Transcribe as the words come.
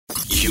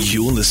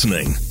You're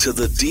listening to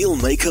the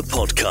Dealmaker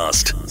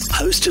Podcast,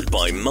 hosted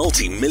by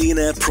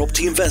multi-millionaire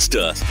property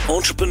investor,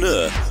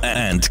 entrepreneur,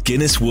 and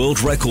Guinness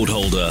World Record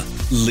holder,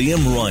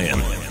 Liam Ryan.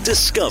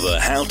 Discover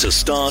how to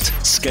start,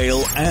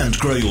 scale, and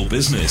grow your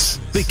business.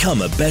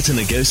 Become a better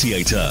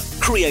negotiator,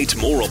 create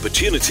more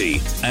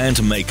opportunity,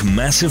 and make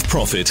massive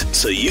profit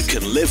so you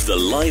can live the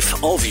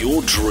life of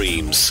your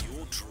dreams.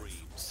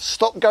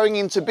 Stop going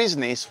into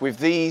business with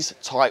these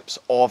types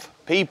of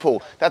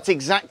people. That's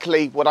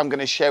exactly what I'm going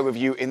to share with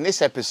you in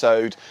this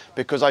episode,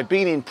 because I've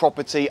been in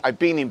property, I've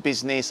been in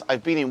business,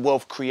 I've been in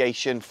wealth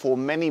creation for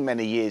many,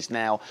 many years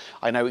now.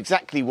 I know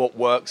exactly what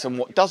works and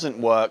what doesn't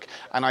work,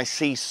 and I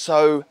see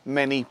so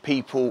many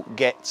people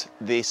get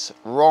this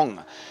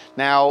wrong.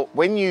 Now,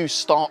 when you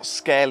start,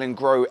 scale and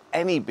grow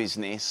any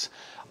business,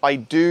 I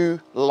do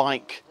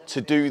like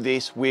to do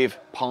this with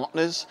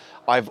partners.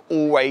 I've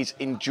always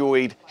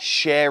enjoyed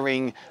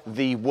sharing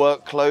the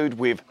workload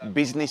with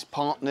business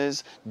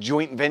partners,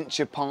 joint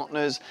venture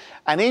partners.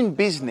 And in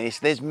business,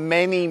 there's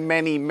many,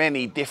 many,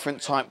 many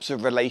different types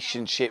of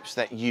relationships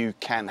that you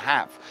can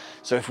have.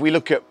 So if we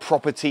look at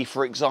property,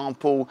 for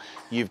example,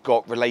 you've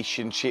got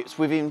relationships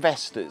with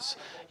investors.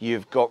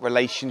 You've got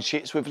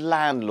relationships with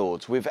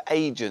landlords, with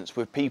agents,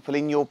 with people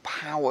in your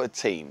power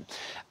team.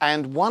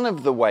 And one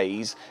of the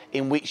ways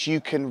in which you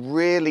can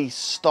really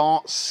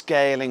start,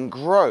 scale and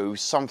grow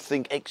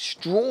something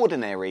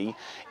extraordinary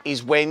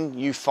is when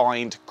you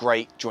find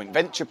great joint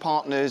venture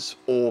partners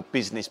or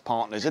business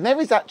partners. And there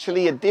is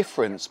actually a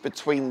difference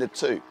between the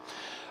two.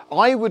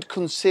 I would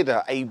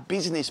consider a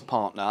business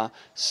partner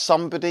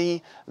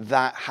somebody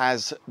that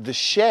has the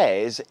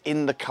shares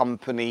in the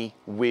company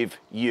with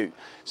you.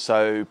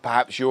 So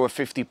perhaps you're a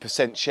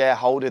 50%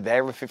 shareholder,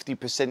 they're a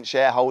 50%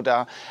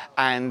 shareholder,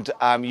 and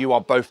you are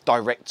both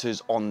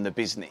directors on the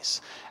business.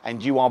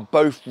 And you are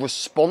both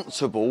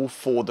responsible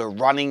for the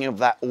running of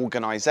that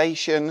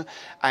organization,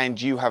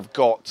 and you have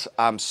got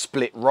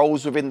split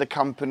roles within the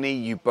company.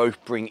 You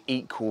both bring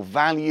equal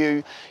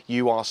value.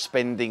 You are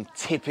spending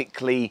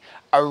typically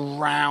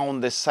around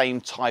the same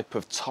type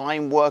of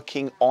time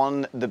working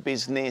on the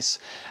business,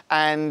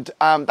 and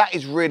that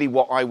is really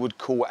what I would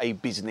call a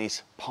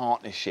business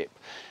partnership.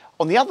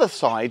 On the other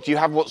side, you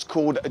have what's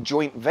called a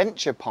joint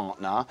venture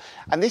partner,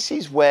 and this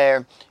is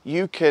where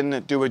you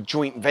can do a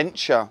joint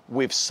venture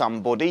with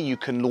somebody. You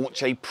can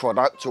launch a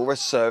product or a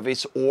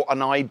service or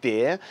an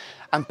idea,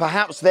 and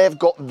perhaps they've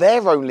got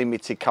their own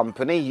limited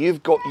company,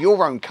 you've got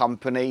your own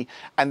company,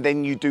 and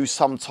then you do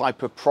some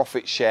type of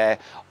profit share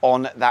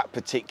on that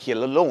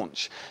particular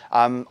launch.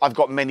 I've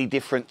got many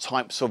different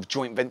types of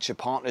joint venture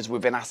partners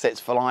within Assets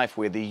for Life.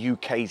 We're the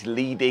UK's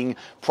leading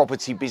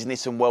property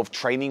business and wealth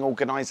training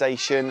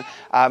organisation.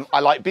 I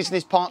like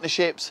business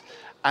partnerships,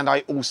 and I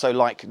also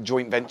like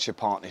joint venture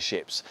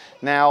partnerships.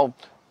 Now,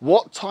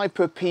 what type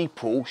of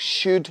people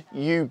should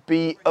you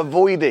be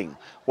avoiding?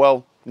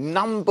 Well,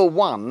 number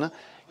one,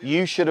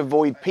 you should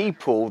avoid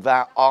people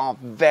that are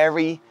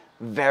very,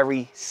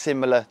 very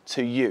similar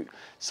to you.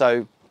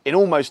 So in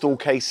almost all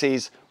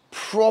cases,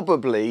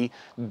 probably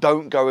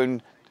don't go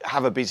and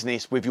have a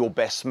business with your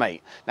best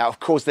mate. Now, of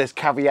course, there's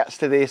caveats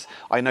to this.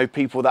 I know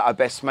people that are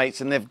best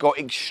mates and they've got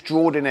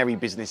extraordinary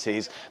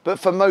businesses, but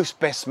for most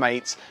best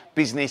mates,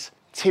 business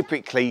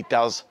typically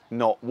does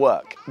not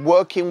work.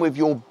 Working with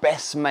your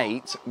best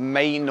mate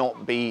may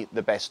not be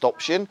the best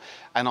option,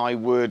 and I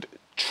would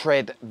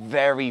tread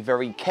very,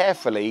 very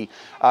carefully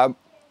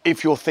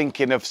if you're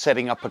thinking of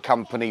setting up a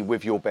company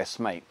with your best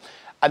mate.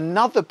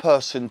 Another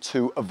person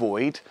to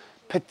avoid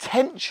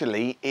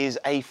potentially is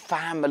a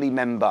family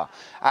member.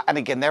 And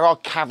again, there are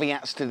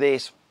caveats to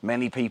this.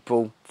 Many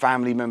people,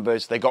 family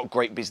members, they got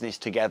great business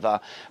together,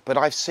 but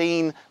I've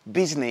seen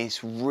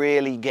business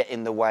really get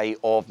in the way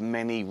of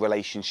many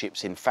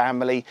relationships in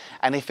family.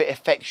 And if it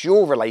affects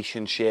your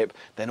relationship,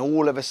 then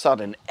all of a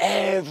sudden,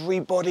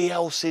 everybody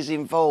else is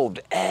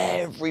involved,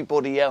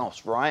 everybody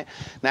else, right?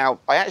 Now,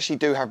 I actually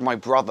do have my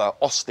brother,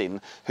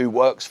 Austin, who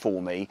works for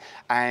me,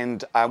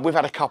 and we've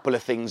had a couple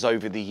of things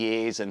over the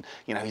years, and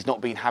you know, he's not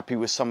been happy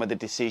with some of the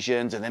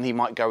decisions, and then he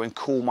might go and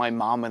call my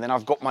mum, and then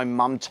I've got my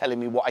mum telling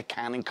me what I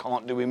can and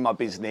can't do in my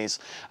business.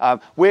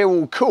 We're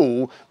all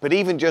cool, but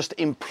even just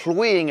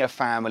employing a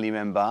family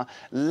member,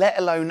 let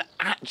alone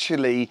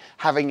actually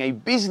having a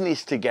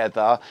business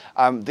together,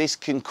 this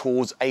can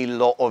cause a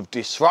lot of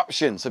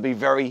disruption. So be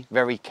very,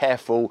 very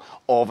careful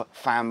of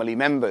family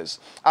members.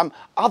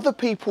 Other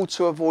people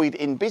to avoid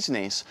in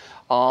business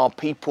are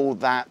people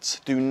that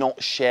do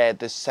not share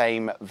the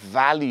same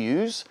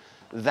values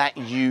that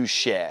you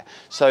share.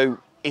 So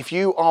if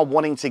you are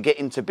wanting to get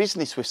into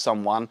business with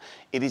someone,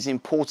 it is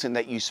important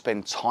that you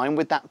spend time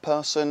with that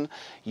person,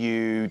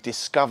 you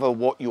discover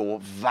what your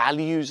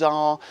values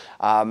are,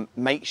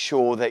 make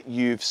sure that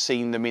you've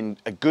seen them in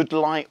a good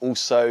light,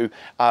 also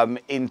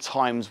in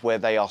times where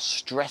they are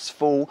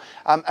stressful,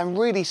 and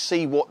really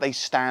see what they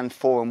stand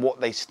for and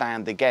what they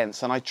stand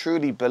against. And I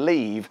truly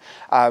believe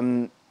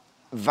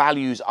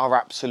values are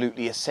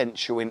absolutely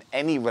essential in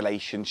any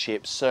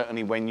relationship,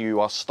 certainly when you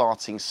are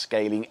starting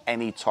scaling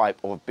any type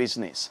of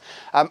business.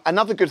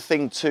 Another good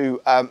thing to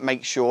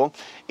make sure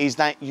is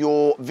that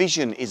your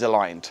vision is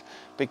aligned,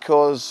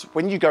 because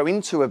when you go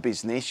into a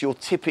business, you're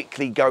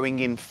typically going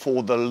in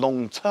for the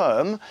long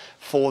term,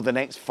 for the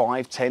next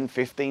 5, 10,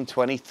 15,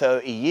 20,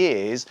 30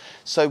 years.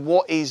 So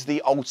what is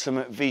the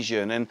ultimate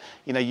vision? And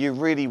you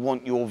really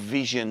want your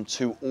vision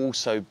to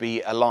also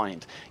be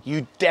aligned.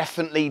 You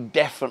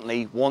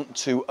definitely want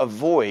to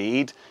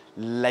avoid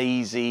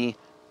lazy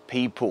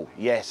people.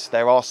 Yes,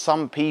 there are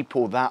some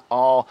people that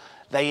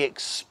they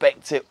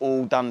expect it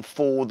all done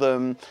for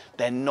them.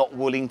 They're not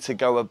willing to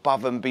go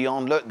above and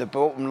beyond. Look, the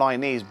bottom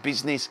line is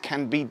business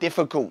can be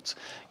difficult.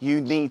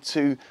 You need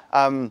to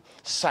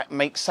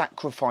make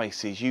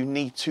sacrifices. You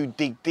need to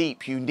dig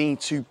deep. You need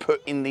to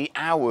put in the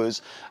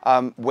hours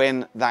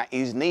when that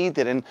is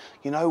needed. And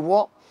you know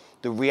what?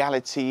 The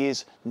reality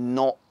is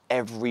not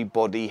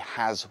everybody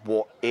has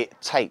what it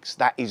takes.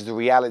 That is the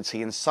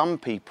reality. And some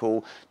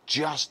people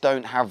just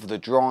don't have the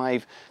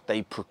drive.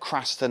 They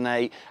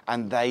procrastinate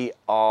and they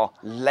are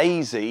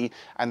lazy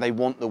and they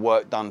want the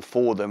work done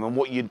for them. And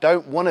what you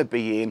don't want to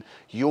be in,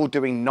 you're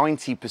doing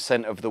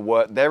 90% of the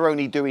work, they're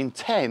only doing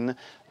 10,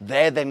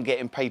 they're then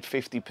getting paid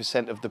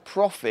 50% of the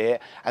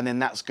profit, and then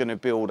that's going to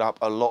build up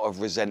a lot of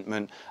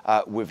resentment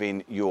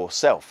within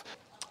yourself.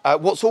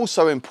 What's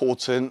also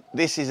important,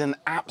 this is an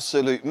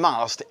absolute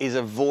must, is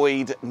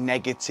avoid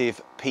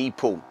negative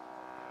people.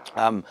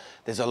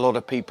 There's a lot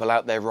of people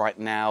out there right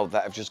now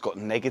that have just got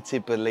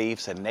negative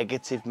beliefs, a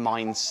negative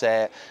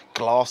mindset,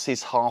 glass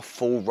is half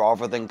full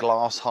rather than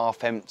glass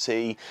half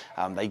empty.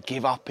 They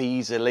give up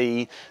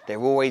easily. They're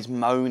always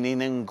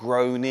moaning and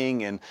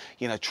groaning and,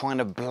 trying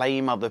to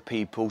blame other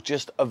people.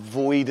 Just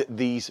avoid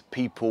these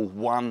people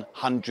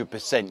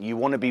 100%. You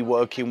want to be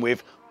working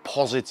with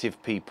positive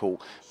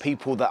people,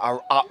 people that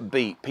are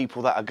upbeat,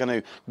 people that are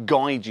going to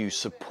guide you,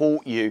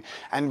 support you,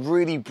 and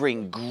really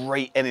bring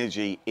great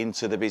energy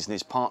into the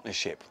business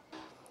partnership.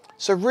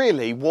 So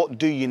really, what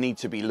do you need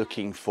to be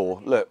looking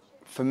for? Look,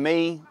 for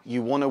me,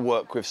 you want to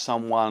work with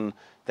someone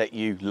that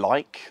you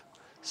like,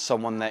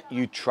 someone that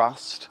you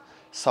trust,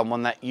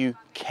 someone that you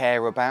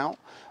care about.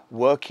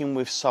 Working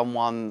with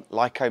someone,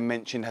 like I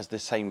mentioned, has the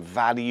same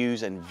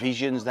values and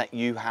visions that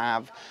you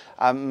have,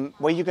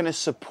 where you're going to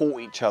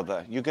support each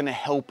other, you're going to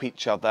help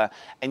each other,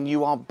 and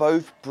you are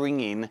both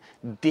bringing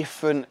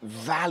different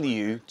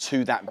value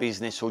to that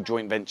business or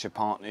joint venture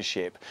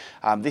partnership.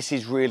 This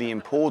is really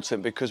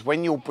important because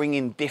when you're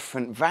bringing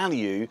different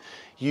value,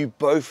 you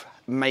both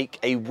make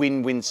a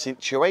win-win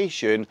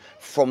situation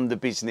from the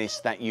business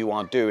that you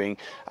are doing.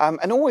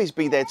 And always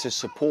be there to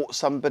support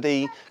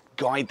somebody,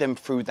 guide them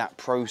through that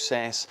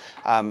process,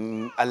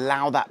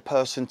 allow that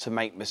person to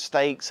make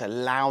mistakes,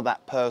 allow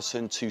that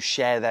person to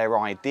share their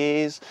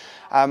ideas.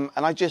 And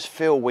I just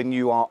feel when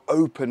you are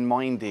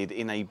open-minded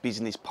in a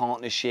business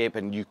partnership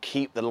and you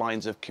keep the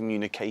lines of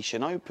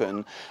communication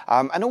open,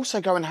 and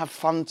also go and have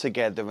fun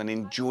together and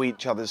enjoy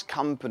each other's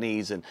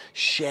companies and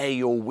share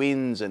your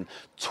wins and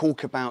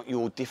talk about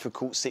your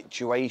difficult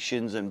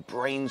situations and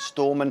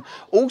brainstorm, and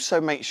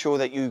also make sure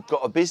that you've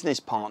got a business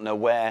partner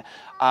where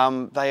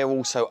they are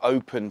also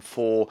open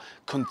for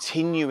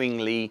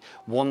continually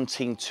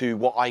wanting to,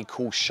 what I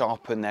call,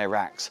 sharpen their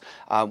axe,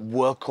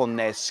 work on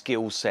their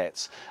skill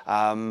sets,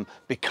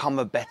 become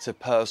a better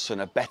person,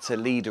 a better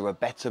leader, a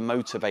better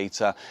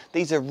motivator.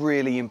 These are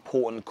really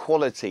important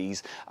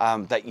qualities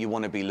that you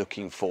want to be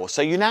looking for.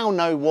 So you now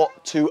know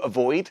what to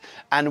avoid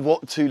and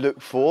what to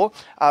look for,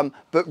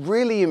 but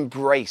really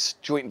embrace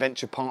joint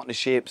venture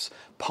partnerships,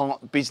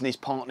 business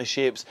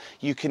partnerships.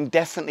 You can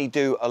definitely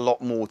do a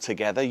lot more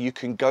together. You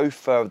can go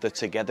further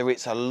together.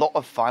 It's a lot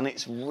of fun.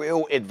 It's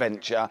real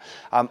adventure.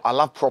 I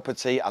love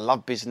property. I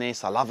love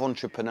business. I love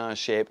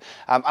entrepreneurship.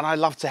 And I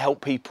love to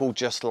help people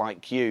just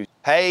like you.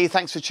 Hey,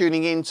 thanks for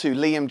tuning in to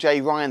Liam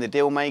J. Ryan, the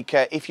Deal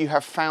Maker. If you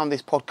have found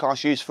this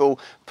podcast useful,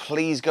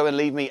 please go and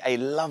leave me a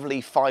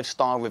lovely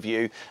 5-star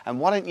review. And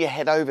why don't you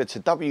head over to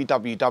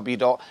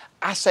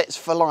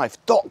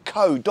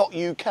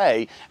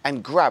www.assetsforlife.co.uk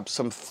and grab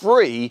some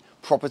free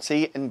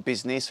property and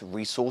business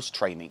resource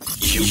training.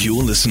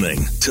 You're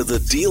listening to the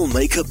Deal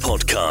Maker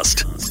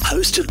podcast,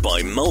 hosted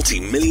by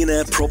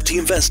multi-millionaire property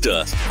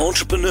investor,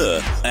 entrepreneur,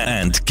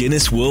 and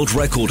Guinness World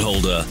Record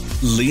holder,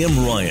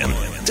 Liam Ryan.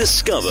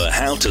 Discover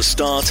how to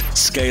start,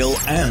 scale,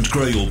 and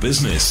grow your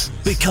business.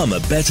 Become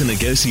a better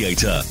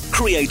negotiator,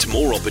 create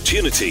more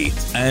opportunity,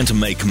 and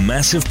make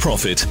massive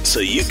profit so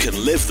you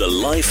can live the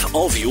life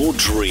of your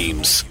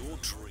dreams.